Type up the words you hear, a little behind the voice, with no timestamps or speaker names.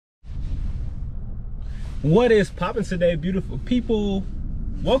What is poppin' today, beautiful people?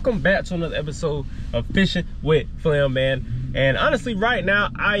 Welcome back to another episode of Fishing with Flam, man. And honestly, right now,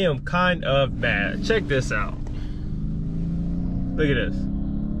 I am kind of mad. Check this out. Look at this.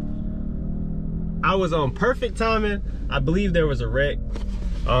 I was on perfect timing. I believe there was a wreck.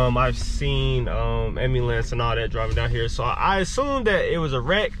 I've seen ambulance and all that driving down here, so I assumed that it was a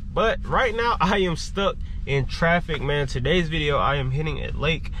wreck. But right now, I am stuck in traffic, man. Today's video, I am hitting a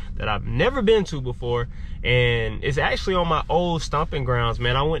lake that I've never been to before, and it's actually on my old stomping grounds,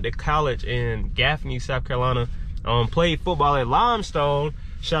 man. I went to college in Gaffney, South Carolina. Played football at Limestone.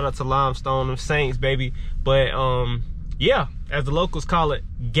 Shout out to Limestone, them Saints, baby. But yeah, as the locals call it,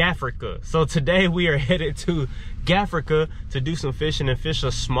 Gaffrica. So today we are headed to Gaffrica to do some fishing and fish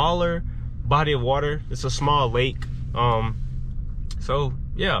a smaller body of water. It's a small lake. So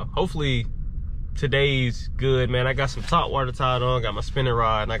yeah, hopefully today's good, man. I got some top water tied on, got my spinning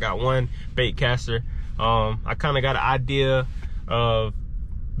rod, and I got one bait caster. I kind of got an idea of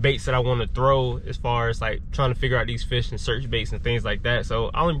baits that I want to throw as far as like trying to figure out these fish and search baits and things like that.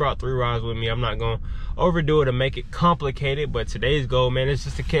 So I only brought 3 rods with me. I'm not gonna overdo it and make it complicated, but today's goal, man, is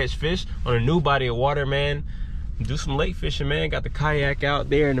just to catch fish on a new body of water, man. Do some lake fishing, man. Got the kayak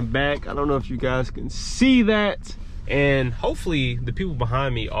out there in the back. I don't know if you guys can see that. And hopefully the people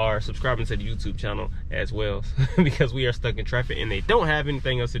behind me are subscribing to the YouTube channel as well, because we are stuck in traffic and they don't have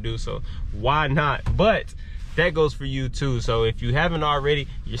anything else to do, so why not? But that goes for you too. So if you haven't already,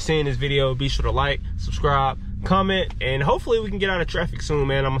 you're seeing this video, be sure to like, subscribe, comment, and hopefully we can get out of traffic soon,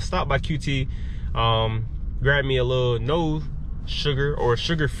 man. I'm gonna stop by QT, grab me a little no sugar or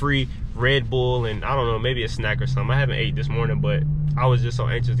sugar-free Red Bull, and I don't know, maybe a snack or something. I haven't ate this morning, but I was just so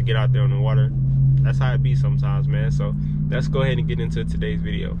anxious to get out there on the water. That's how it be sometimes, man. So let's go ahead and get into today's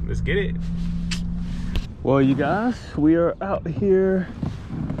video. Let's get it. Well, you guys, we are out here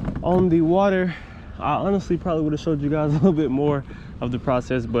on the water. I honestly probably would have showed you guys a little bit more of the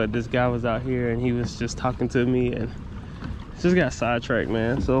process, but this guy was out here and he was just talking to me and just got sidetracked,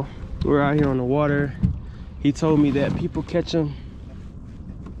 man. So we're out here on the water. He told me that people catch them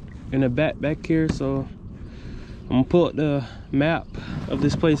in the back here, so I'm gonna pull up the map of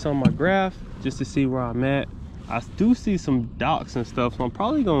this place on my graph just to see where I'm at. I do see some docks and stuff, so I'm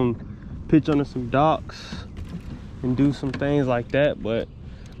probably gonna pitch under some docks and do some things like that. But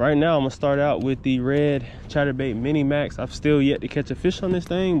right now I'm gonna start out with the red chatterbait mini max. I've still yet to catch a fish on this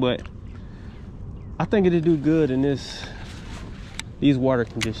thing, but I think it'll do good in these water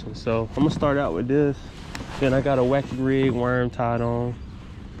conditions. So I'm gonna start out with this. Then I got a wacky rig worm tied on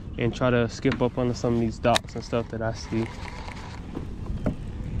and try to skip up onto some of these docks and stuff that I see.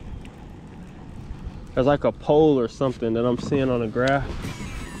 There's like a pole or something that I'm seeing on the graph,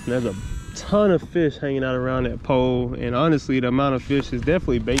 and there's a ton of fish hanging out around that pole. And honestly, the amount of fish is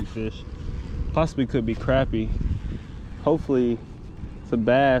definitely bait fish. Possibly could be crappie. Hopefully it's a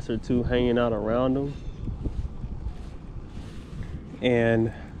bass or 2 hanging out around them,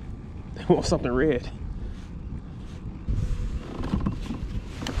 and they want something red.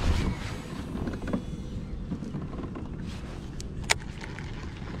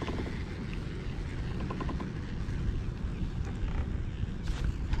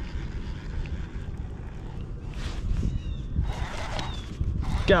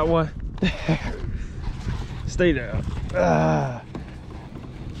 Got one. Stay there.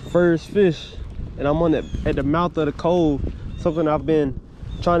 First fish, and I'm on at the mouth of the cove. Something I've been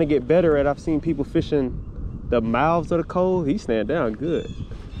trying to get better at. I've seen people fishing the mouths of the cove. He's staying down good.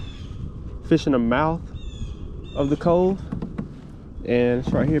 Fishing the mouth of the cove, and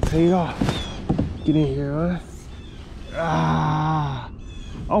it's right here, paid off. Get in here, huh?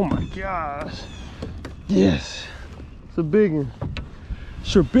 Oh my gosh. Yes, it's a big one.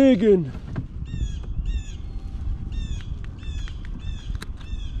 Sure, biggin'.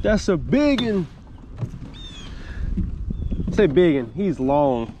 That's a biggin'. Say biggin'. He's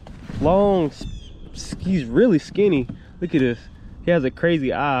long. He's really skinny. Look at this. He has a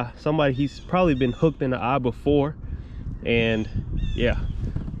crazy eye. He's probably been hooked in the eye before. And yeah,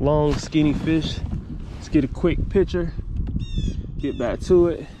 long, skinny fish. Let's get a quick picture. Get back to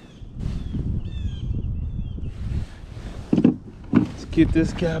it. Get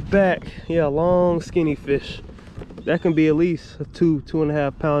this guy back. Yeah, long skinny fish. That can be at least a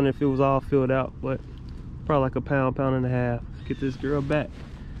 2.5 pound if it was all filled out, but probably like a pound and a half. Let's get this girl back.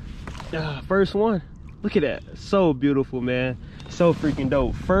 First one. Look at that. So beautiful, man. So freaking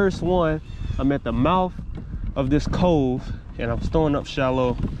dope. First one. I'm at the mouth of this cove and I'm throwing up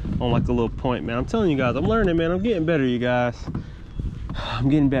shallow on like a little point, man. I'm telling you guys, I'm learning, man. I'm getting better, you guys. I'm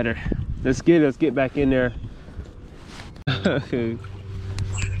getting better. Let's get back in there.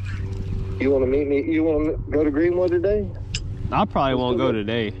 You want to meet me? You want to go to Greenwood today? I probably won't go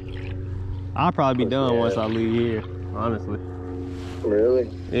today. I'll probably be done once I leave here, honestly. Really?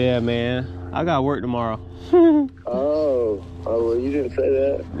 Yeah, man. I got work tomorrow. Oh, well, you didn't say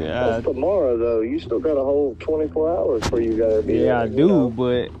that. Yeah. That's tomorrow, though. You still got a whole 24 hours before you gotta be. Yeah, I do, know,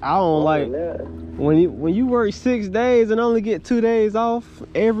 but I don't like when you work 6 days and only get 2 days off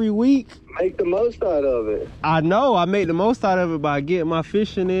every week. Make the most out of it. I know. I make the most out of it by getting my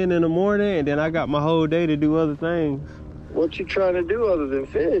fishing in the morning, and then I got my whole day to do other things. What you trying to do other than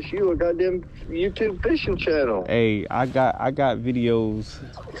fish? You a goddamn YouTube fishing channel. Hey, I got videos.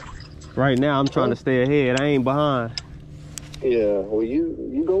 Right now, I'm trying to stay ahead. I ain't behind. Yeah, well,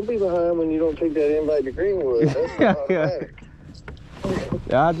 you gonna be behind when you don't take that invite to Greenwood. That's not automatic.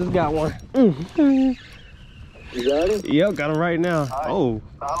 Yeah, I just got one. You got him? Yep, got him right now. Right. Oh.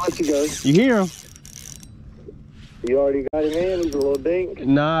 I'll let you go. You hear him? You already got him in? He's a little dink?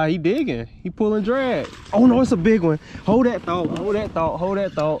 Nah, he digging. He pulling drag. Oh, no, it's a big one. Hold that thought. Hold that thought. Hold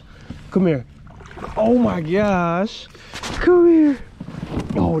that thought. Come here. Oh, my gosh. Come here.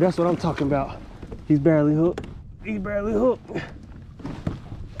 Oh, that's what I'm talking about. He's barely hooked. He's barely hooked.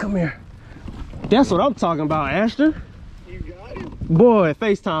 Come here. That's what I'm talking about, Ashton. You got him? Boy,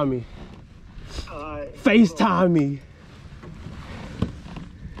 FaceTime me. Alright. FaceTime me.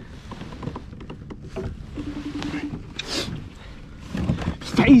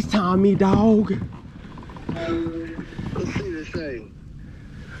 FaceTime me, dog. Let's see this thing.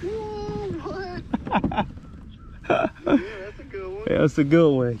 Whoa, what? Yeah, that's a good one. Yeah, that's a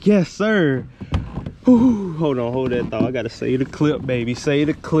good one. Yes, sir. Ooh, hold on, hold that thought. I gotta say the clip, baby. Say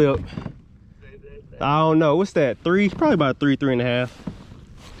the clip. I don't know. What's that? 3? Probably about 3.5.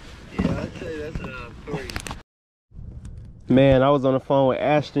 Yeah, I'd say that's a 3. Man, I was on the phone with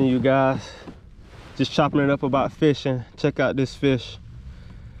Ashton, you guys. Just chopping it up about fishing. Check out this fish.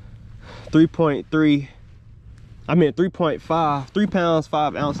 3.3. I meant 3.5. 3 pounds,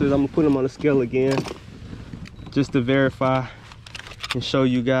 5 ounces. I'm gonna put him on the scale again, just to verify and show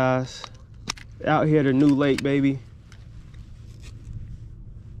you guys. Out here, the new lake, baby.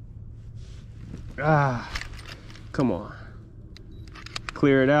 Ah, come on.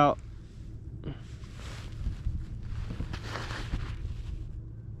 Clear it out.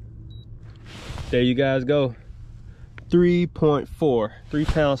 There you guys go. 3.4. 3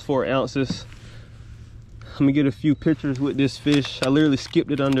 pounds, 4 ounces. I'm gonna get a few pictures with this fish. I literally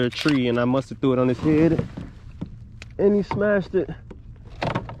skipped it under a tree and I must have threw it on his head. And he smashed it.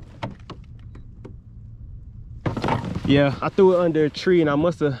 Yeah, I threw it under a tree and I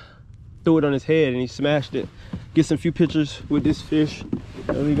must have threw it on his head and he smashed it. Get some few pictures with this fish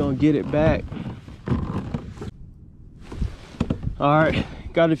and we're gonna get it back. All right,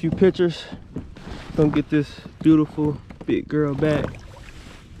 got a few pictures. Gonna get this beautiful big girl back.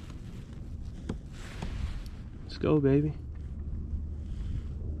 Let's go, baby.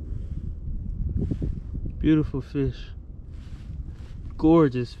 Beautiful fish.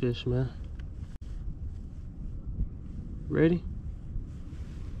 Gorgeous fish, man. Ready?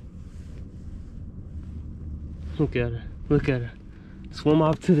 Look at her. Look at her. Swim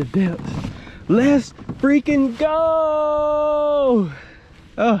off to the depths. Let's freaking go!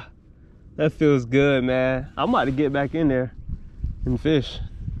 Oh, that feels good, man. I'm about to get back in there and fish.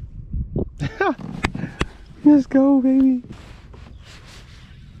 Let's go, baby.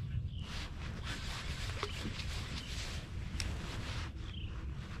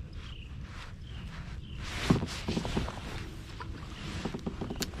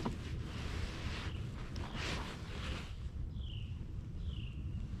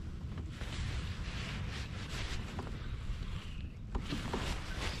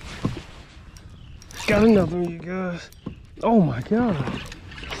 Got another one, you guys. Oh my god,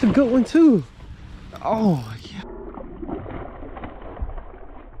 it's a good one too. Oh yeah.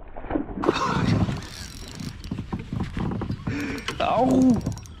 Oh.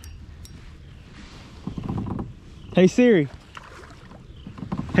 Hey Siri.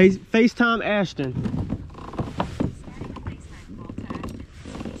 Hey, FaceTime Ashton.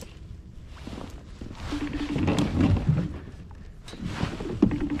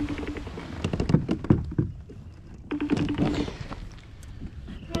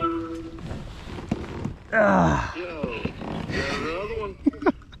 Yo, another one?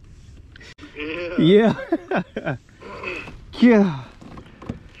 Yeah. Yeah.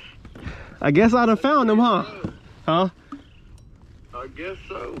 I guess I'd have found him, huh? Huh? I guess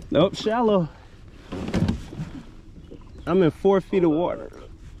so. Nope, shallow. I'm in 4 feet of water.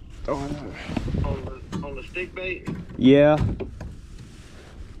 Oh. On the stick bait? Yeah.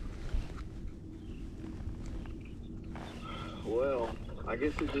 Well, I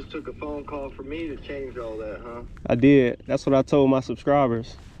guess it just took a phone call for me to change all that, huh? I did. That's what I told my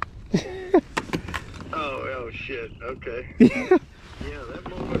subscribers. Oh shit. Okay. Yeah. Yeah, that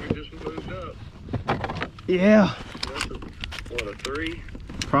motherfucker just moved up. Yeah. That's what, a 3?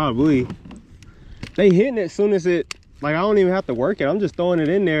 Probably. They hitting it as soon as it, like, I don't even have to work it. I'm just throwing it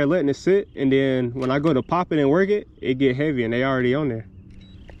in there, letting it sit, and then when I go to pop it and work it, it get heavy and they already on there.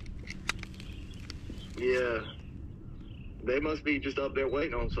 Yeah. They must be just up there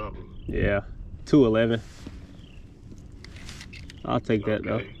waiting on something. Yeah. 211. I'll take that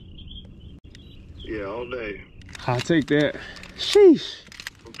though. Yeah, all day. I'll take that. Sheesh.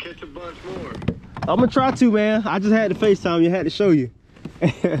 We'll catch a bunch more. I'm gonna try to, man. I just had to FaceTime you, had to show you.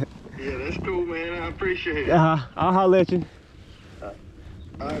 Yeah, that's cool, man. I appreciate it. I'll holler at you. All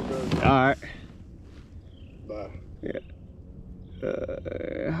right, brother. All right. Bye. Yeah.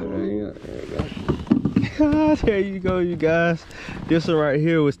 There you go. There you go, you guys. This one right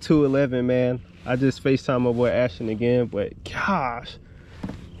here was 211, man. I just FaceTime my boy Ashton again, but gosh,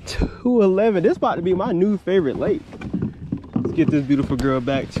 211. This about to be my new favorite lake. Let's get this beautiful girl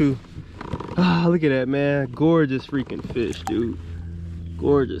back too. Ah, look at that, man. Gorgeous freaking fish, dude.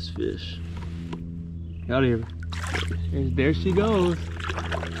 Gorgeous fish. Out of here. And there she goes.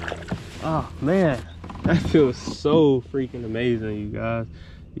 Oh man, that feels so freaking amazing, you guys.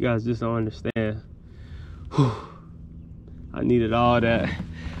 You guys just don't understand. Whew. I needed all that.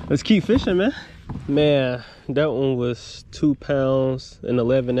 Let's keep fishing, man. Man, that one was 2 pounds and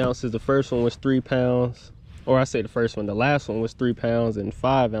 11 ounces. The first one was 3 pounds. Or I say the first one, the last one was 3 pounds and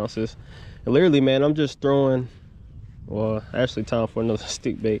 5 ounces. And literally, man, I'm just throwing, well, actually time for another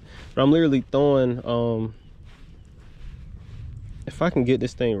stick bait. But I'm literally throwing, if I can get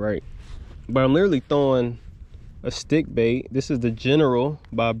this thing right. But I'm literally throwing a stick bait. This is the General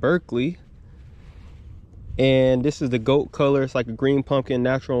by Berkeley. And this is the goat color. It's like a green pumpkin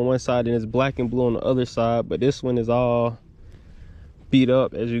natural on one side and it's black and blue on the other side. But this one is all beat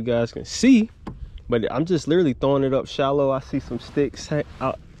up, as you guys can see. But I'm just literally throwing it up shallow. I see some sticks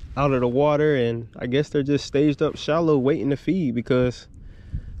out of the water, and I guess they're just staged up shallow waiting to feed, because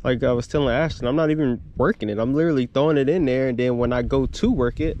like I was telling Ashton, I'm not even working it. I'm literally throwing it in there, and then when I go to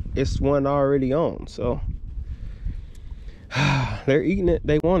work it, it's one already on. So they're eating it,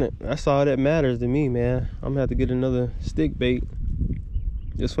 they want it. That's all that matters to me, man. I'm gonna have to get another stick bait.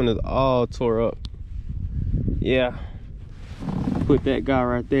 This one is all tore up. Yeah, put that guy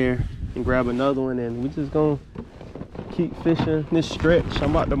right there and grab another one, and we just gonna keep fishing this stretch.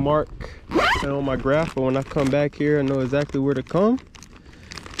 I'm about to mark it on my graph, but when I come back here, I know exactly where to come.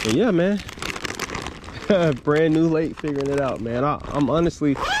 And yeah, man, brand new lake, figuring it out, man. I'm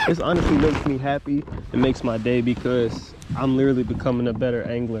honestly, this honestly makes me happy. It makes my day, because I'm literally becoming a better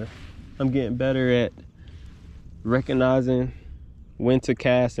angler. I'm getting better at recognizing when to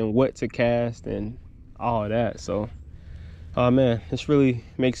cast and what to cast and all that. So oh man, this really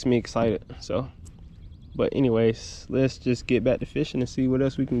makes me excited. So but anyways, let's just get back to fishing and see what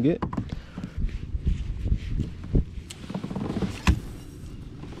else we can get.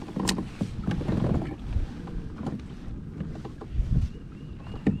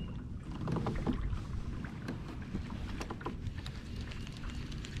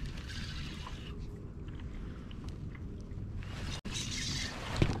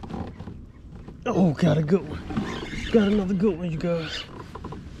 Oh, got a good one. Got another good one, you guys.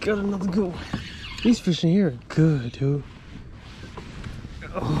 Got another good one. These fish in here are good, dude.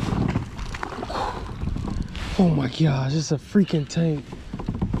 Oh my gosh, it's a freaking tank.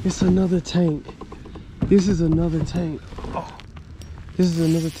 It's another tank. This is another tank. Oh, this is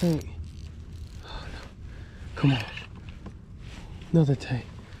another tank. Oh, no. Come on. Another tank.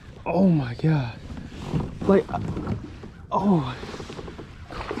 Oh my god. Like, oh.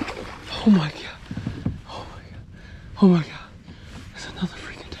 Oh my god. Oh my god. Oh my god. There's another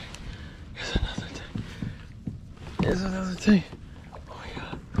freaking tank. There's another tank. There's another tank. Oh my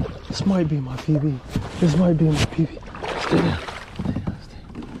god. This might be my PB. This might be my PB. Stay down. Stay down.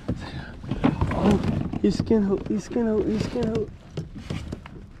 Stay down. Oh, he's skin hooked. He's skin hooked. He's skin hooked.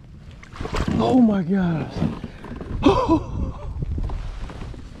 Oh my gosh.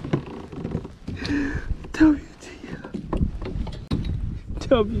 WTF.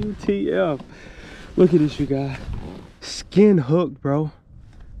 WTF. Look at this, you guys. Skin hooked, bro.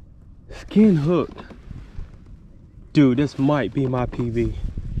 Skin hooked. Dude, this might be my PB.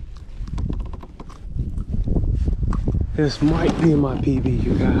 This might be my PB,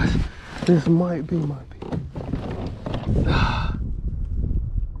 you guys. This might be my PB.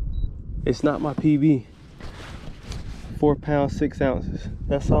 It's not my PB. 4 pounds 6 ounces.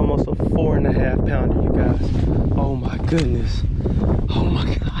 That's almost a 4.5 pounder, you guys. Oh my goodness. Oh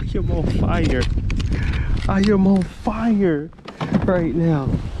my God, I am on fire. I am on fire right now.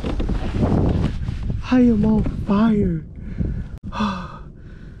 I am on fire.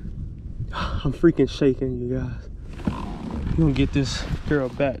 I'm freaking shaking, you guys. I'm gonna get this girl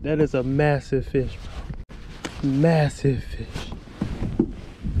back. That is a massive fish, bro. Massive fish.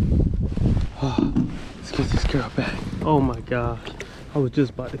 Let's get this girl back. Oh my gosh. I was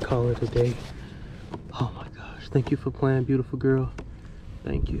just about to call it a day. Oh my gosh. Thank you for playing, beautiful girl.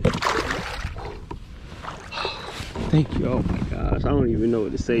 Thank you. Thank you. Oh my gosh. I don't even know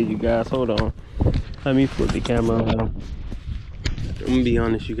what to say, you guys. Hold on. Let me flip the camera around. I'm gonna be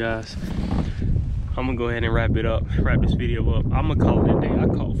honest, you guys. I'm gonna go ahead and wrap this video up. I'm gonna call it a day. I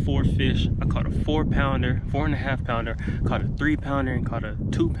caught 4 fish. I caught a 4 pounder, 4.5 pounder, caught a 3 pounder, and caught a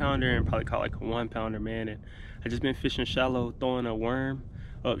 2 pounder, and probably caught like a 1 pounder, man. And I just been fishing shallow, throwing a worm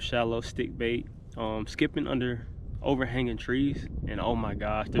up shallow, stick bait, skipping under overhanging trees, and oh my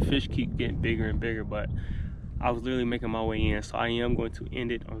gosh, the fish keep getting bigger and bigger, but I was literally making my way in, so I am going to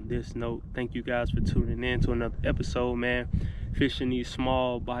end it on this note. Thank you guys for tuning in to another episode, man. Fishing these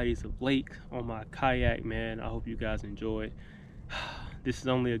small bodies of lake on my kayak, man. I hope you guys enjoyed. This is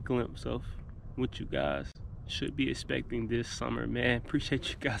only a glimpse of what you guys should be expecting this summer, man. Appreciate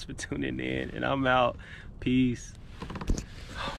you guys for tuning in, and I'm out. Peace.